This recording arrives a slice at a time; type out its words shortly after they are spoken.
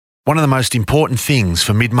One of the most important things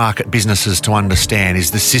for mid-market businesses to understand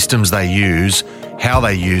is the systems they use, how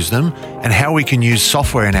they use them, and how we can use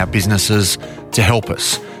software in our businesses to help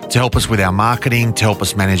us with our marketing, to help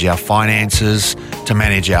us manage our finances, to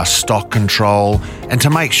manage our stock control, and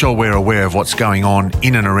to make sure we're aware of what's going on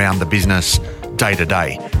in and around the business day to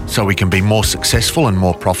day, so we can be more successful and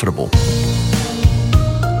more profitable.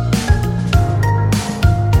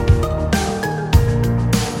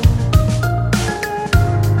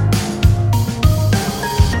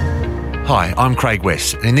 Hi, I'm Craig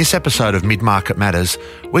West, and in this episode of Mid-Market Matters,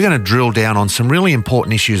 we're going to drill down on some really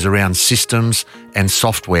important issues around systems and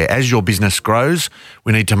software. As your business grows,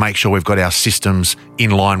 we need to make sure we've got our systems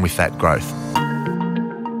in line with that growth.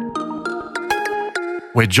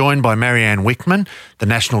 We're joined by Marianne Wickman, the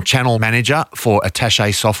National Channel Manager for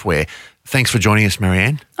Attaché Software. Thanks for joining us,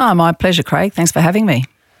 Marianne. Oh, my pleasure, Craig. Thanks for having me.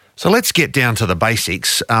 So let's get down to the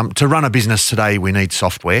basics. To run a business today, we need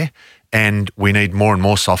software. And we need more and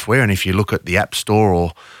more software. And if you look at the App Store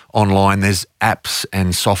or online, there's apps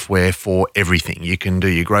and software for everything. You can do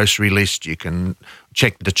your grocery list. You can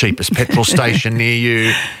check the cheapest petrol station near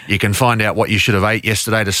you. You can find out what you should have ate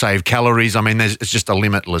yesterday to save calories. I mean, it's just a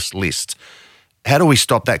limitless list. How do we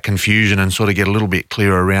stop that confusion and sort of get a little bit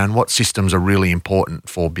clearer around what systems are really important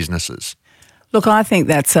for businesses? Look, I think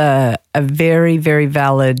that's a very, very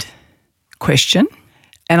valid question.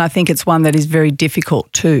 And I think it's one that is very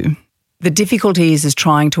difficult too. The difficulty is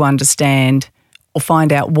trying to understand or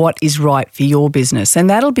find out what is right for your business. And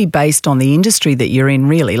that'll be based on the industry that you're in,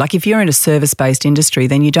 really. Like if you're in a service-based industry,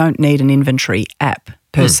 then you don't need an inventory app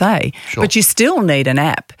per se. Sure. But you still need an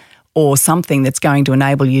app or something that's going to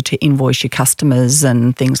enable you to invoice your customers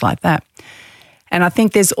and things like that. And I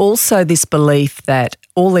think there's also this belief that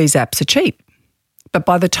all these apps are cheap. But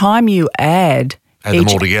by the time you add them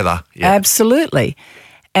all together. Yeah. Absolutely.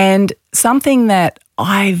 And something that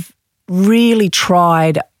I've really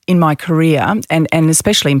tried in my career and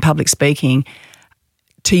especially in public speaking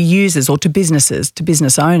to users or to businesses, to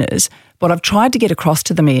business owners, what I've tried to get across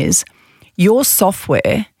to them is your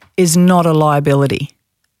software is not a liability.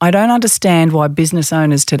 I don't understand why business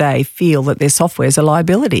owners today feel that their software is a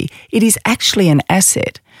liability. It is actually an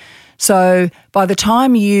asset. So by the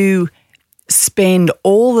time you spend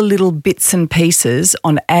all the little bits and pieces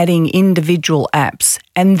on adding individual apps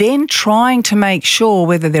and then trying to make sure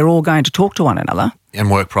whether they're all going to talk to one another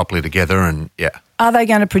and work properly together are they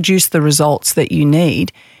going to produce the results that you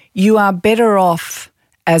need? You are better off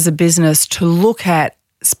as a business to look at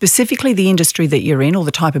specifically the industry that you're in or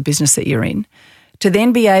the type of business that you're in, to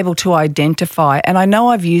then be able to identify, and I know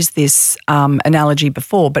I've used this analogy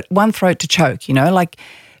before, but one throat to choke, like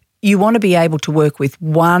you want to be able to work with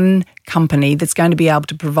one company that's going to be able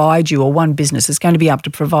to provide you, or one business that's going to be able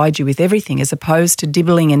to provide you with everything, as opposed to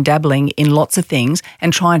dibbling and dabbling in lots of things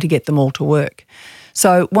and trying to get them all to work.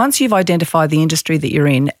 So once you've identified the industry that you're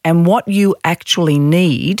in and what you actually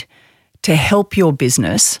need to help your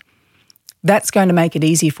business, that's going to make it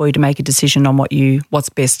easy for you to make a decision on what's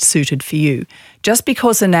best suited for you. Just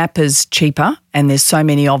because an app is cheaper and there's so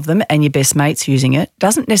many of them and your best mate's using it,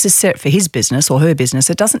 doesn't necessarily, for his business or her business,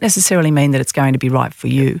 it doesn't necessarily mean that it's going to be right for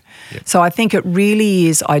you. Yep. So I think it really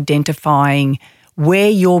is identifying where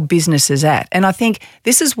your business is at. And I think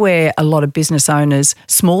this is where a lot of business owners,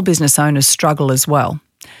 small business owners, struggle as well.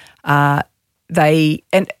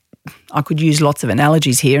 I could use lots of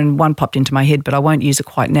analogies here, and one popped into my head, but I won't use it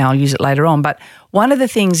quite now. I'll use it later on. But one of the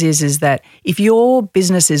things is that if your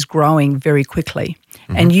business is growing very quickly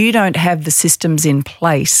and you don't have the systems in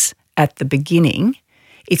place at the beginning,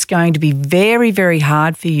 it's going to be very, very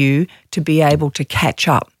hard for you to be able to catch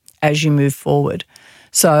up as you move forward.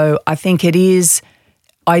 So I think it is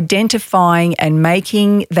identifying and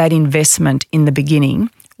making that investment in the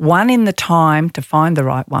beginning, one, in the time to find the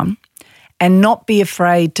right one, and not be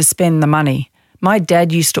afraid to spend the money. My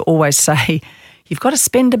dad used to always say, you've got to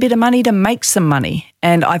spend a bit of money to make some money.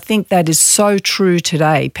 And I think that is so true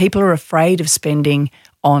today. People are afraid of spending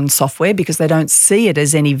on software because they don't see it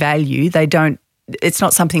as any value. It's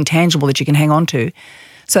not something tangible that you can hang on to.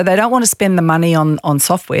 So they don't want to spend the money on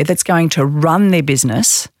software that's going to run their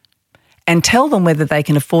business and tell them whether they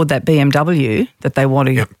can afford that BMW that they want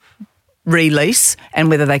to release and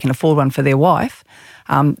whether they can afford one for their wife.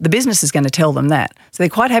 The business is going to tell them that. So they're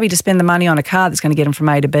quite happy to spend the money on a car that's going to get them from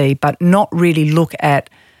A to B, but not really look at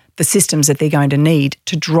the systems that they're going to need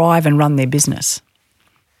to drive and run their business.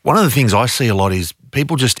 One of the things I see a lot is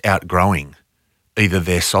people just outgrowing either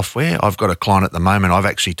their software. I've got a client at the moment, I've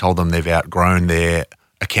actually told them they've outgrown their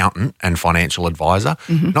accountant and financial advisor,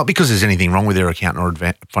 not because there's anything wrong with their accountant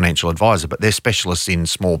or financial advisor, but they're specialists in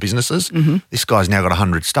small businesses. This guy's now got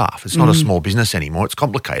 100 staff. It's not a small business anymore. It's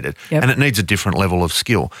complicated and it needs a different level of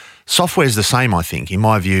skill. Software's the same, I think. In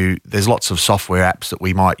my view, there's lots of software apps that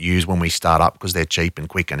we might use when we start up because they're cheap and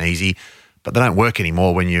quick and easy, but they don't work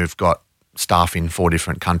anymore when you've got staff in 4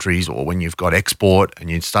 different countries or when you've got export and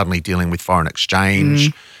you're suddenly dealing with foreign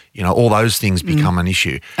exchange. All those things become an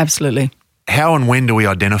issue. Absolutely. How and when do we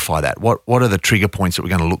identify that? What are the trigger points that we're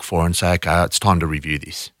going to look for and say, okay, it's time to review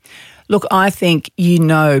this? Look, I think you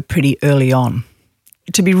know pretty early on.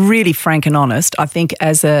 To be really frank and honest, I think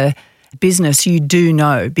as a business you do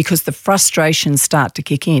know because the frustrations start to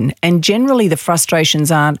kick in. And generally the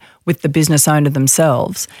frustrations aren't with the business owner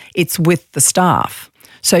themselves, it's with the staff.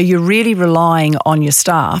 So you're really relying on your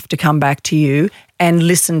staff to come back to you and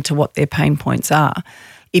listen to what their pain points are.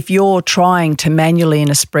 If you're trying to manually in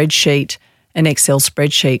a spreadsheet, an Excel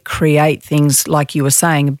spreadsheet, create things like you were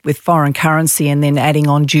saying with foreign currency and then adding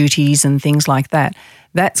on duties and things like that,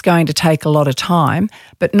 that's going to take a lot of time.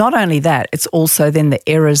 But not only that, it's also then the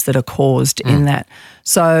errors that are caused in that.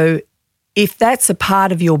 So if that's a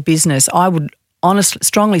part of your business, I would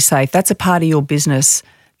strongly say if that's a part of your business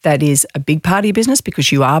that is a big part of your business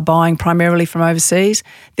because you are buying primarily from overseas,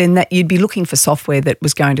 then that you'd be looking for software that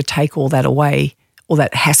was going to take all that away, all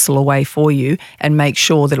that hassle away for you and make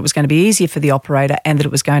sure that it was going to be easier for the operator and that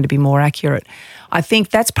it was going to be more accurate. I think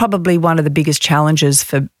that's probably one of the biggest challenges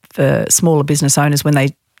for smaller business owners when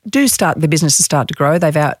they do the businesses start to grow.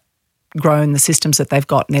 They've outgrown the systems that they've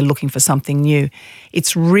got and they're looking for something new.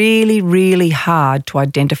 It's really, really hard to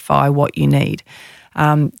identify what you need.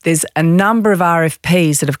 There's a number of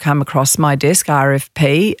RFPs that have come across my desk,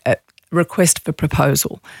 RFP, request for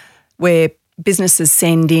proposal, where businesses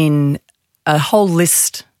send in a whole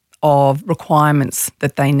list of requirements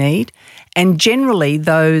that they need. And generally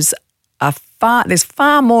those are there's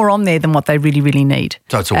far more on there than what they really, really need.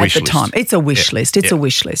 So it's a wish list. Time. It's a wish list. It's a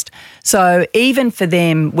wish list. So even for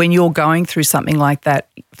them, when you're going through something like that,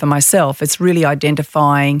 for myself, it's really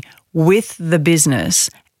identifying with the business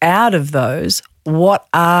out of those, what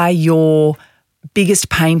are your biggest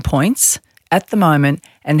pain points at the moment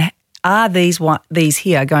and are these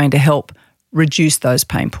here going to help reduce those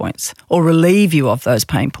pain points or relieve you of those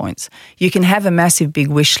pain points? You can have a massive big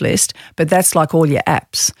wish list, but that's like all your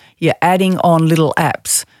apps. You're adding on little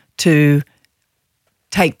apps to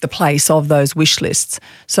take the place of those wish lists.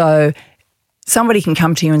 So somebody can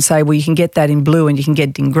come to you and say, well, you can get that in blue and you can get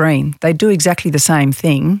it in green. They do exactly the same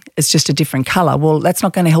thing. It's just a different colour. Well, that's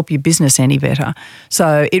not going to help your business any better.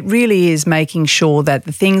 So it really is making sure that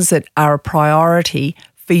the things that are a priority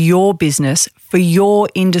for your business, for your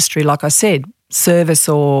industry, like I said, service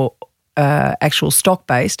or actual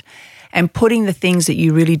stock-based, and putting the things that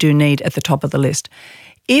you really do need at the top of the list.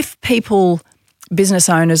 If people, business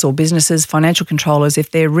owners or businesses, financial controllers,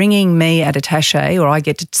 if they're ringing me at Attaché or I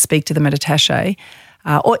get to speak to them at Attaché,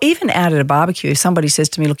 or even out at a barbecue, if somebody says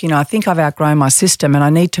to me, look, I think I've outgrown my system and I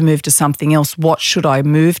need to move to something else, what should I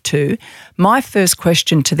move to? My first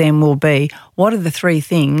question to them will be, what are the 3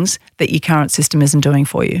 things that your current system isn't doing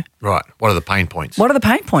for you? Right. What are the pain points? What are the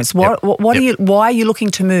pain points? Why are you looking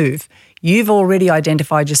to move? You've already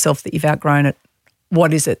identified yourself that you've outgrown it.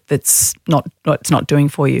 What is it that's not doing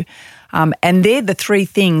for you? And they're the 3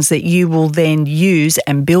 things that you will then use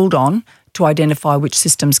and build on to identify which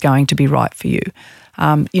system's going to be right for you.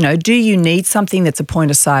 Do you need something that's a point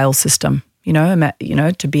of sale system?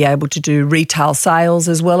 To be able to do retail sales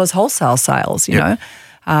as well as wholesale sales.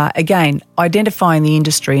 Again, identifying the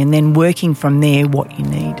industry and then working from there what you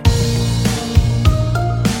need.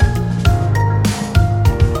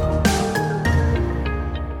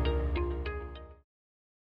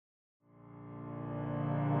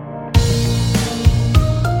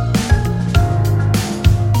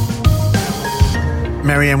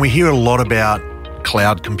 Marianne, we hear a lot about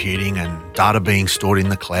cloud computing and data being stored in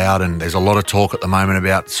the cloud, and there's a lot of talk at the moment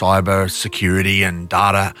about cyber security and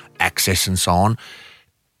data access and so on.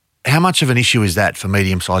 How much of an issue is that for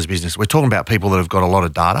medium-sized business? We're talking about people that have got a lot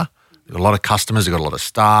of data. They've got a lot of customers, they've got a lot of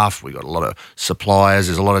staff, we've got a lot of suppliers,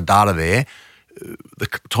 there's a lot of data there.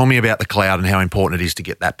 Tell me about the cloud and how important it is to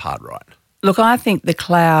get that part right. Look, I think the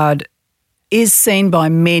cloud is seen by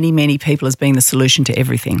many, many people as being the solution to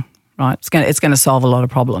everything, right? It's going to solve a lot of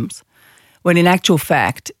problems. When in actual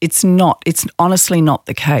fact, it's not. It's honestly not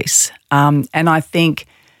the case. And I think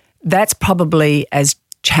that's probably as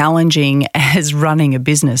challenging as running a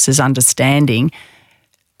business, as understanding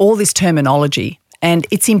all this terminology. And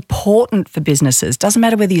it's important for businesses. Doesn't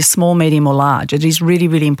matter whether you're small, medium or large. It is really,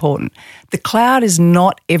 really important. The cloud is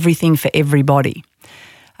not everything for everybody.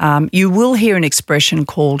 You will hear an expression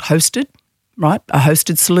called hosted, right? A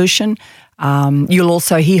hosted solution. You'll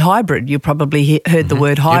also hear hybrid. You probably heard the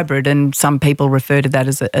word hybrid, and some people refer to that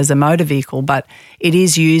as a motor vehicle, but it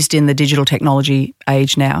is used in the digital technology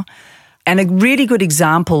age now. And a really good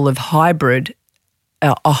example of hybrid,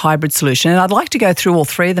 a hybrid solution, and I'd like to go through all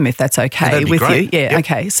three of them if that's okay with you. Yeah,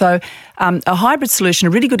 okay. So a hybrid solution,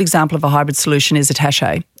 a really good example of a hybrid solution is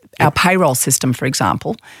Attaché, our payroll system, for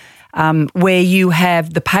example, where you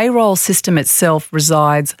have the payroll system itself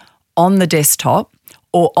resides on the desktop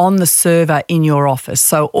or on the server in your office.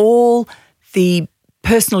 So all the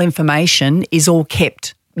personal information is all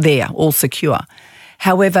kept there, all secure.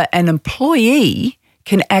 However, an employee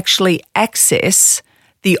can actually access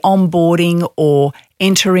the onboarding or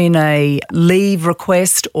enter in a leave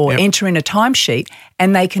request or enter in a timesheet,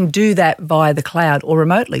 and they can do that via the cloud or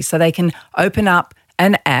remotely. So they can open up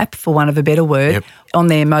an app, for want of a better word, on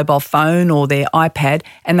their mobile phone or their iPad,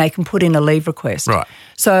 and they can put in a leave request. Right.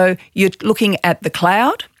 So you're looking at the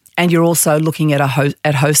cloud and you're also looking at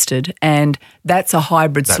at hosted, and that's a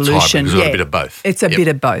hybrid solution. Hybrid. It's a bit of both. It's a bit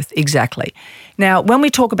of both, exactly. Now, when we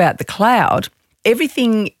talk about the cloud,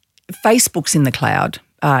 everything, Facebook's in the cloud,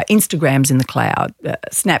 Instagram's in the cloud,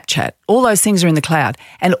 Snapchat, all those things are in the cloud,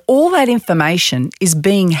 and all that information is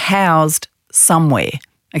being housed somewhere.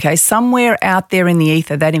 Okay, somewhere out there in the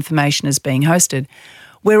ether, that information is being hosted.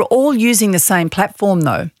 We're all using the same platform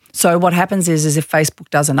though. So what happens is if Facebook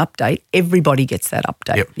does an update, everybody gets that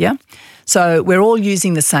update, yeah? So we're all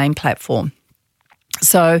using the same platform.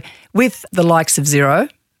 So with the likes of Xero,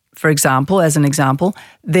 for example, as an example,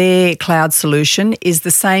 their cloud solution is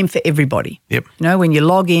the same for everybody. Yep. You know, when you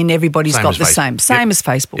log in, everybody's got the same as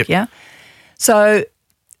Facebook, yeah? So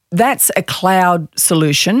that's a cloud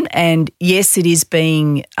solution, and yes, it is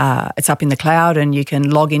being, it's up in the cloud and you can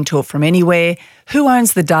log into it from anywhere. Who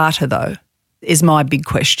owns the data though, is my big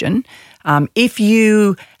question. If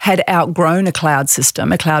you had outgrown a cloud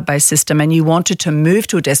system, a cloud-based system, and you wanted to move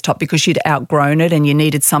to a desktop because you'd outgrown it and you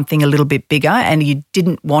needed something a little bit bigger and you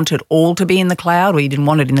didn't want it all to be in the cloud, or you didn't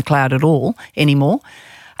want it in the cloud at all anymore,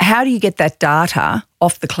 how do you get that data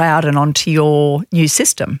off the cloud and onto your new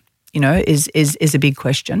system? You know, is a big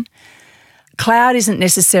question. Cloud isn't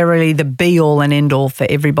necessarily the be-all and end-all for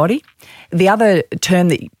everybody. The other term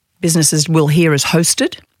that businesses will hear is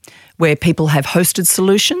hosted, where people have hosted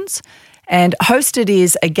solutions. And hosted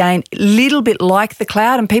is, again, a little bit like the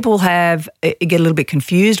cloud, and people get a little bit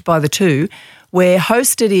confused by the two, where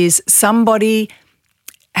hosted is somebody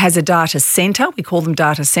has a data center, we call them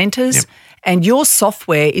data centers, and your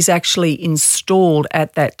software is actually installed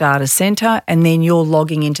at that data center, and then you're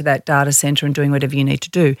logging into that data center and doing whatever you need to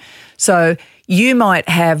do. So you might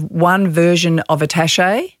have one version of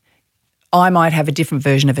Attaché, I might have a different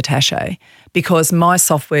version of Attaché, because my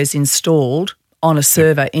software is installed on a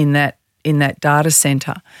server in that data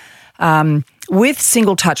center. With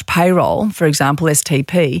single touch payroll, for example,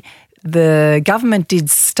 STP, the government did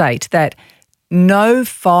state that no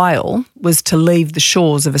file was to leave the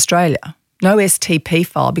shores of Australia, no STP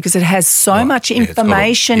file, because it has so much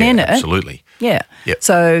information in it. Absolutely. Yeah. Yep.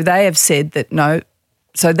 So they have said that no.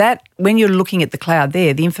 So that when you're looking at the cloud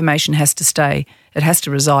there, the information has to stay, it has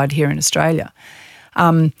to reside here in Australia.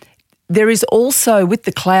 There is also, with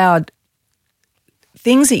the cloud,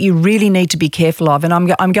 things that you really need to be careful of, and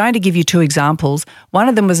I'm going to give you two examples. One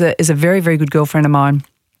of them is a very, very good girlfriend of mine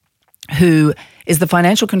who is the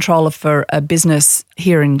financial controller for a business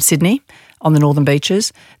here in Sydney on the Northern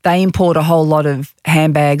Beaches. They import a whole lot of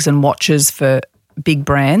handbags and watches for big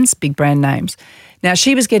brands, big brand names. Now,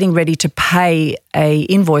 she was getting ready to pay a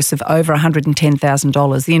invoice of over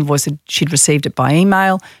 $110,000. The invoice, she'd received it by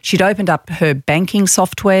email. She'd opened up her banking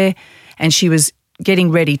software and she was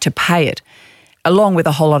getting ready to pay it, along with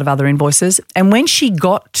a whole lot of other invoices. And when she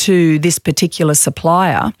got to this particular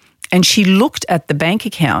supplier and she looked at the bank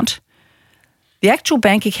account, the actual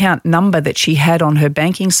bank account number that she had on her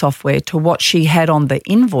banking software to what she had on the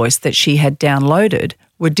invoice that she had downloaded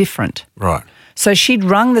were different. Right. So she'd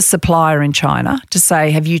rung the supplier in China to say,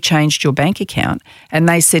 have you changed your bank account? And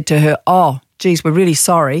they said to her, oh, geez, we're really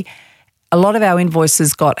sorry. A lot of our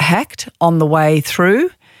invoices got hacked on the way through.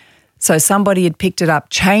 So somebody had picked it up,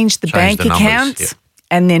 changed the bank accounts,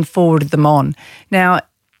 and then forwarded them on. Now,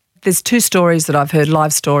 there's two stories that I've heard,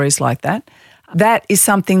 live stories like that. That is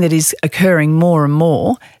something that is occurring more and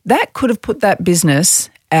more. That could have put that business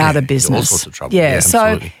out of business. All sorts of trouble. Yeah,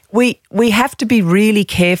 so we have to be really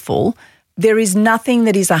careful. There is nothing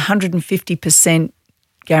that is 150%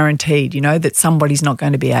 guaranteed, you know, that somebody's not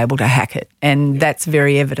going to be able to hack it. And that's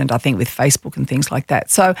very evident, I think, with Facebook and things like that.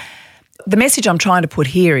 So The message I'm trying to put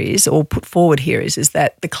here is, or put forward here is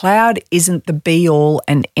that the cloud isn't the be-all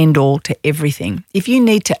and end-all to everything. If you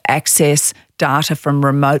need to access data from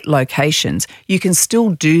remote locations, you can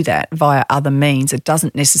still do that via other means. It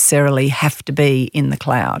doesn't necessarily have to be in the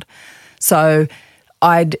cloud. So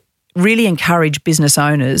I'd really encourage business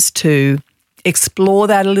owners to explore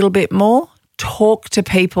that a little bit more, talk to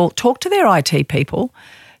people, talk to their IT people,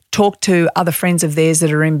 talk to other friends of theirs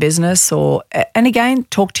that are in business, and again,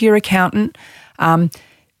 talk to your accountant.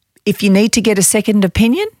 If you need to get a second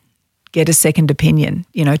opinion, get a second opinion,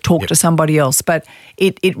 talk to somebody else. But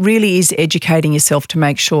it really is educating yourself to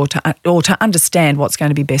make sure to understand what's going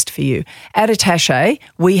to be best for you. At Attaché,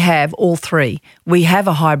 we have all three. We have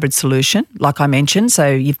a hybrid solution, like I mentioned. So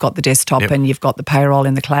you've got the desktop and you've got the payroll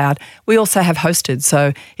in the cloud. We also have hosted.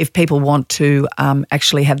 So if people want to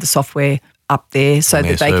actually have the software up there so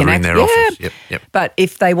that they can access. But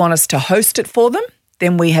if they want us to host it for them,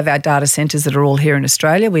 then we have our data centres that are all here in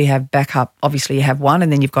Australia. We have backup. Obviously, you have one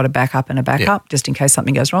and then you've got a backup and a backup just in case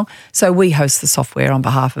something goes wrong. So we host the software on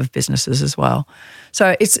behalf of businesses as well.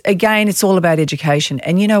 So it's all about education.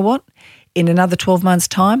 And you know what? In another 12 months'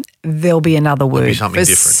 time, there'll be another word. There'll be something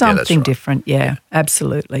different. Something different,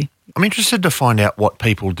 absolutely. I'm interested to find out what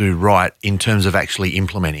people do right in terms of actually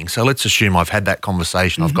implementing. So let's assume I've had that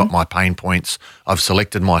conversation, I've got my pain points, I've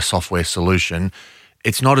selected my software solution.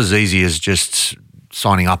 It's not as easy as just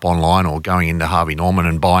signing up online or going into Harvey Norman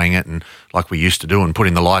and buying it and like we used to do and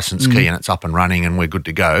putting the license key and it's up and running and we're good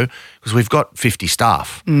to go because we've got 50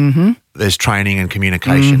 staff. There's training and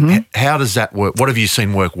communication. How does that work? What have you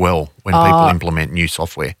seen work well when people implement new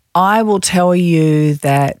software? I will tell you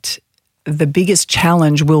that the biggest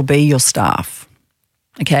challenge will be your staff,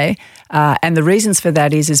 okay? And the reasons for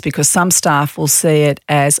that is because some staff will see it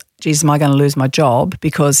as, geez, am I going to lose my job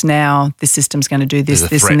because now the system's going to do this,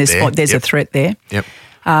 this and this. There's a threat there.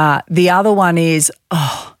 The other one is,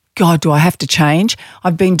 oh, God, do I have to change?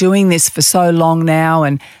 I've been doing this for so long now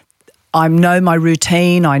and I know my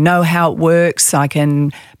routine. I know how it works. I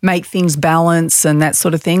can make things balance and that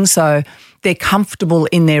sort of thing. So they're comfortable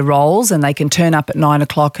in their roles and they can turn up at 9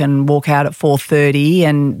 o'clock and walk out at 4:30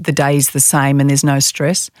 and the day's the same and there's no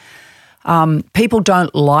stress. People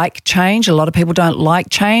don't like change. A lot of people don't like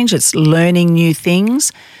change. It's learning new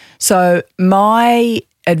things. So my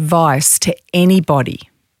advice to anybody,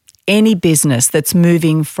 any business that's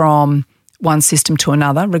moving from one system to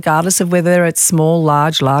another, regardless of whether it's small,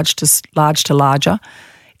 large to larger,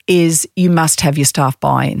 is you must have your staff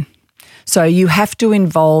buy-in. So you have to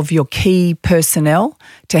involve your key personnel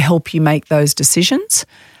to help you make those decisions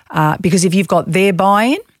because if you've got their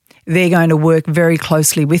buy-in, they're going to work very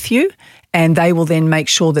closely with you and they will then make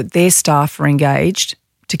sure that their staff are engaged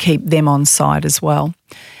to keep them on side as well.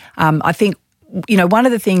 I think, one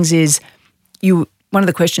of the things is one of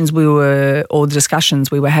the questions or the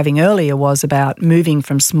discussions we were having earlier was about moving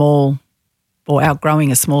from small or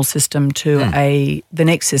outgrowing a small system to the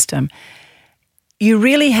next system. You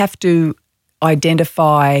really have to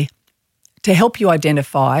to help you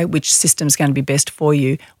identify which system is going to be best for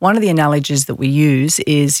you. One of the analogies that we use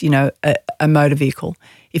is, a motor vehicle.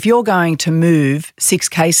 If you're going to move 6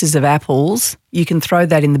 cases of apples, you can throw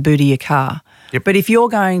that in the boot of your car. But if you're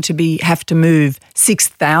going to have to move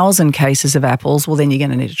 6,000 cases of apples, well, then you're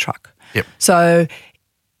going to need a truck. So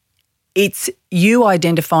it's you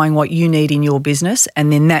identifying what you need in your business,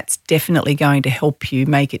 and then that's definitely going to help you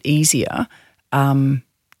make it easier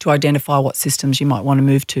to identify what systems you might want to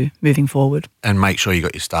move to moving forward. And make sure you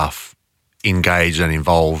got your staff engaged and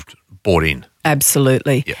involved, bought in.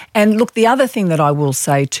 Absolutely. And look, the other thing that I will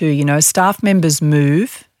say too, staff members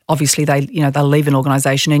move. Obviously, they'll leave an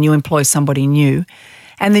organisation and you employ somebody new.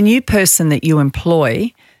 And the new person that you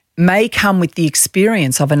employ may come with the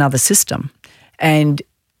experience of another system. And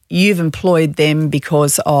you've employed them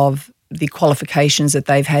because of the qualifications that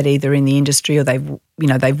they've had either in the industry or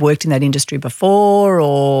they've worked in that industry before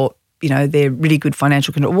or, they're really good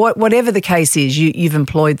financial control. Whatever the case is, you've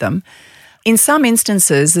employed them. In some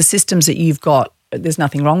instances, the systems that you've got, there's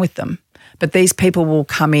nothing wrong with them. But these people will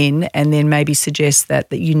come in and then maybe suggest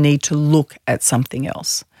that you need to look at something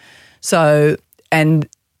else. So, and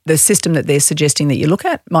the system that they're suggesting that you look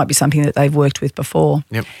at might be something that they've worked with before.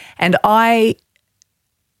 And I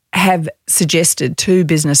have suggested to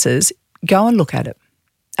businesses, go and look at it.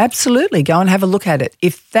 Absolutely, go and have a look at it.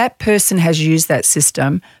 If that person has used that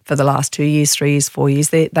system for the last 2 years, 3 years, 4 years,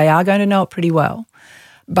 they are going to know it pretty well.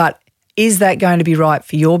 But is that going to be right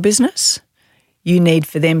for your business? You need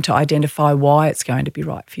for them to identify why it's going to be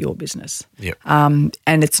right for your business. And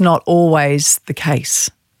it's not always the case.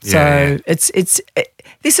 So it's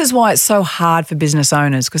this is why it's so hard for business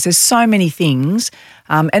owners, because there's so many things.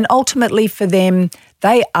 And ultimately for them,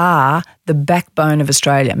 they are the backbone of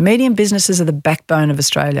Australia. Medium businesses are the backbone of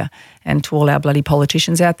Australia. And to all our bloody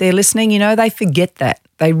politicians out there listening, they forget that.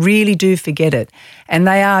 They really do forget it. And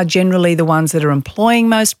they are generally the ones that are employing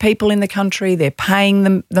most people in the country. They're paying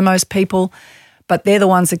them the most people, but they're the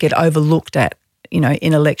ones that get overlooked at,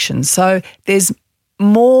 in elections. So there's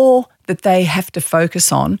more that they have to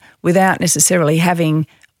focus on without necessarily having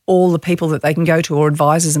all the people that they can go to, or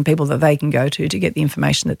advisors and people that they can go to get the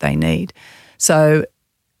information that they need. So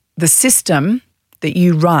the system that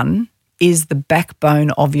you run is the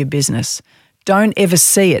backbone of your business. Don't ever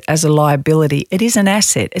see it as a liability. It is an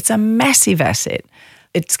asset. It's a massive asset.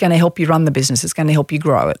 It's going to help you run the business. It's going to help you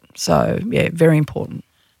grow it. So, yeah, very important.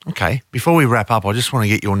 Okay. Before we wrap up, I just want to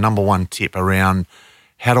get your number one tip around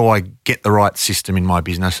how do I get the right system in my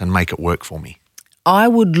business and make it work for me? I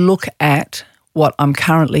would look at what I'm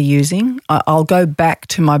currently using. I'll go back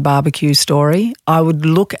to my barbecue story. I would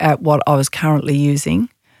look at what I was currently using,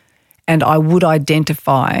 and I would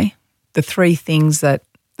identify the three things that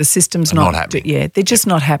the system's not happening. They're just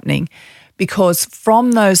not happening. Because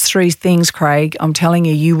from those three things, Craig, I'm telling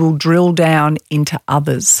you, you will drill down into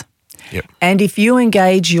others. Yep. And if you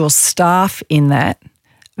engage your staff in that,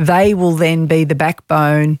 they will then be the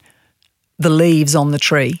backbone, the leaves on the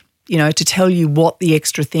tree, to tell you what the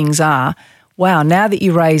extra things are. Wow, now that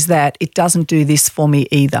you raise that, it doesn't do this for me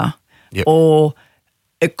either. Yep. Or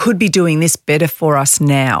it could be doing this better for us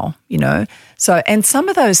now, So, and some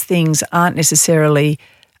of those things aren't necessarily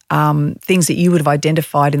things that you would have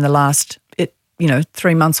identified in the last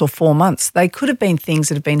 3 months or 4 months. They could have been things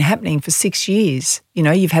that have been happening for 6 years.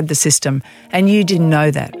 You've had the system and you didn't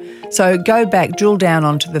know that. So go back, drill down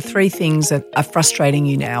onto the three things that are frustrating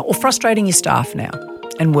you now or frustrating your staff now,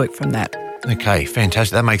 and work from that. Okay,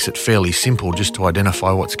 fantastic. That makes it fairly simple just to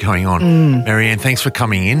identify what's going on. Marianne, thanks for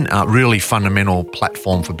coming in. Really fundamental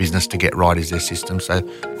platform for business to get right is their system. So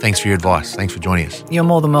thanks for your advice. Thanks for joining us. You're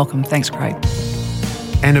more than welcome. Thanks, Craig.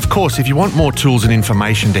 And of course, if you want more tools and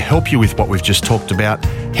information to help you with what we've just talked about,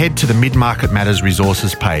 head to the Mid Market Matters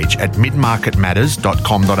resources page at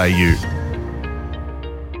midmarketmatters.com.au.